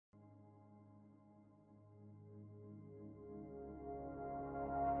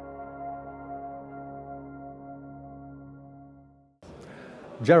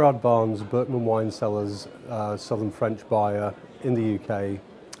Gerard Barnes, BERKMANN Wine Cellars, Southern French buyer in the UK.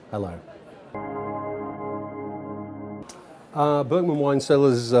 Hello. BERKMANN Wine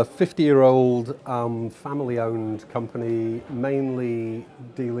Cellars is a 50-year-old family-owned company, mainly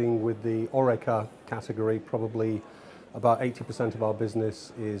dealing with the Oreca category. Probably about 80% of our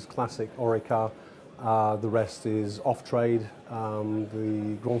business is classic Oreca. The rest is off-trade,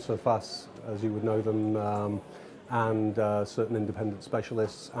 the Grand Surface, as you would know them, and certain independent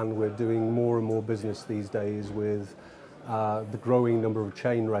specialists. And we're doing more and more business these days with the growing number of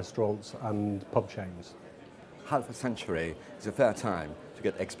chain restaurants and pub chains. Half a century is a fair time to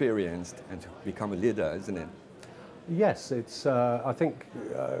get experienced and to become a leader, isn't it? Yes, it's. I think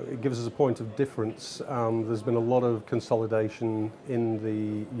it gives us a point of difference. There's been a lot of consolidation in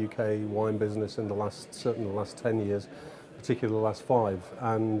the UK wine business in certainly the last 10 years, particularly the last 5.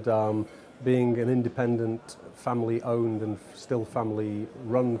 And being an independent, family-owned and still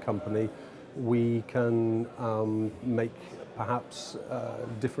family-run company, we can make perhaps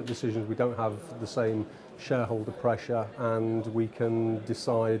different decisions. We don't have the same shareholder pressure, and we can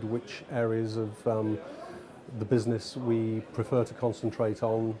decide which areas of the business we prefer to concentrate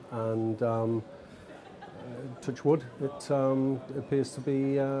on, and touch wood, it appears to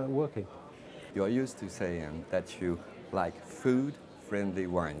be working. You are used to saying that you like food-friendly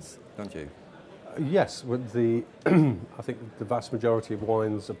wines, don't you? Yes, with the I think the vast majority of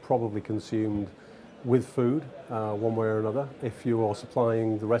wines are probably consumed with food, one way or another. If you are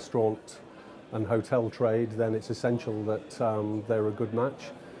supplying the restaurant and hotel trade, then it's essential that they're a good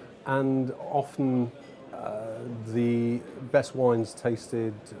match. And often the best wines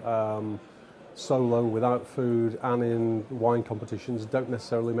tasted solo without food and in wine competitions don't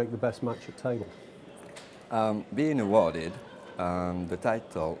necessarily make the best match at table. Being awarded the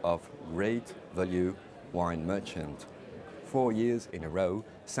title of Great Value Wine Merchant 4 years in a row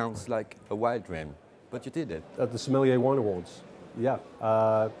sounds like a wild dream, but you did it. At the Sommelier Wine Awards, yeah.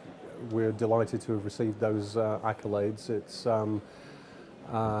 We're delighted to have received those accolades. It's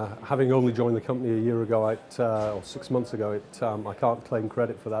having only joined the company a year ago, or 6 months ago, I can't claim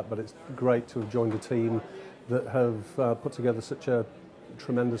credit for that, but it's great to have joined a team that have put together such a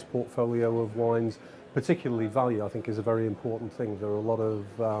tremendous portfolio of wines. Particularly value, I think, is a very important thing. There are a lot of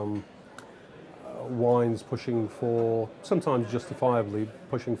wines pushing for, sometimes justifiably,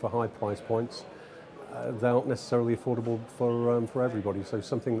 pushing for high price points. They aren't necessarily affordable for everybody, so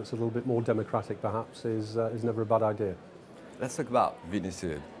something that's a little bit more democratic perhaps is never a bad idea. Let's talk about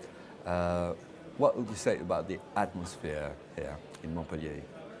VINISUD. What would you say about the atmosphere here in Montpellier?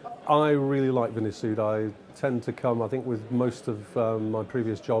 I really like VINISUD. I tend to come, I think with most of my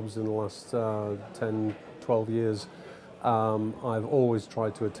previous jobs in the last 10, 12 years, I've always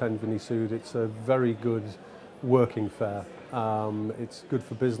tried to attend VINISUD. It's a very good working fair. It's good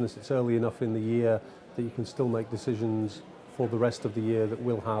for business. It's early enough in the year that you can still make decisions for the rest of the year that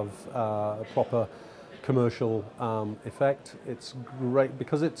will have a proper commercial effect. It's great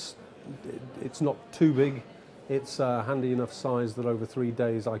because it's not too big. It's a handy enough size that over 3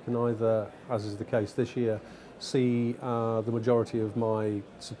 days I can either, as is the case this year, see the majority of my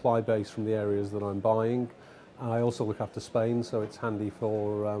supply base from the areas that I'm buying. I also look after Spain, so it's handy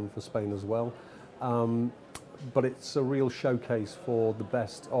for Spain as well. But it's a real showcase for the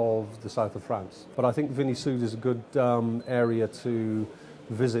best of the south of France. But I think VINISUD is a good area to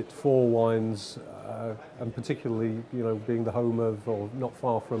visit for wines, and particularly, you know, being the home of, or not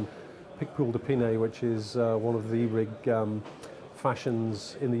far from, Picpoul de Pinet, which is one of the big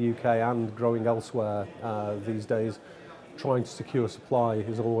fashions in the UK and growing elsewhere these days. Trying to secure supply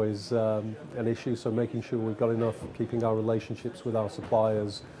is always an issue, so making sure we've got enough, keeping our relationships with our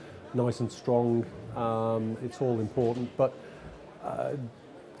suppliers nice and strong, it's all important. But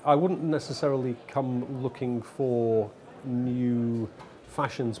I wouldn't necessarily come looking for new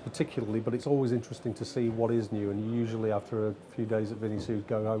fashions particularly, but it's always interesting to see what is new, and you usually after a few days at VINISUD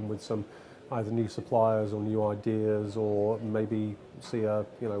go home with some either new suppliers or new ideas, or maybe see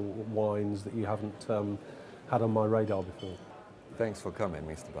wines that you haven't had on my radar before. Thanks for coming,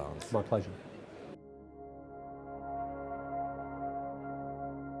 Mr. Barnes. My pleasure.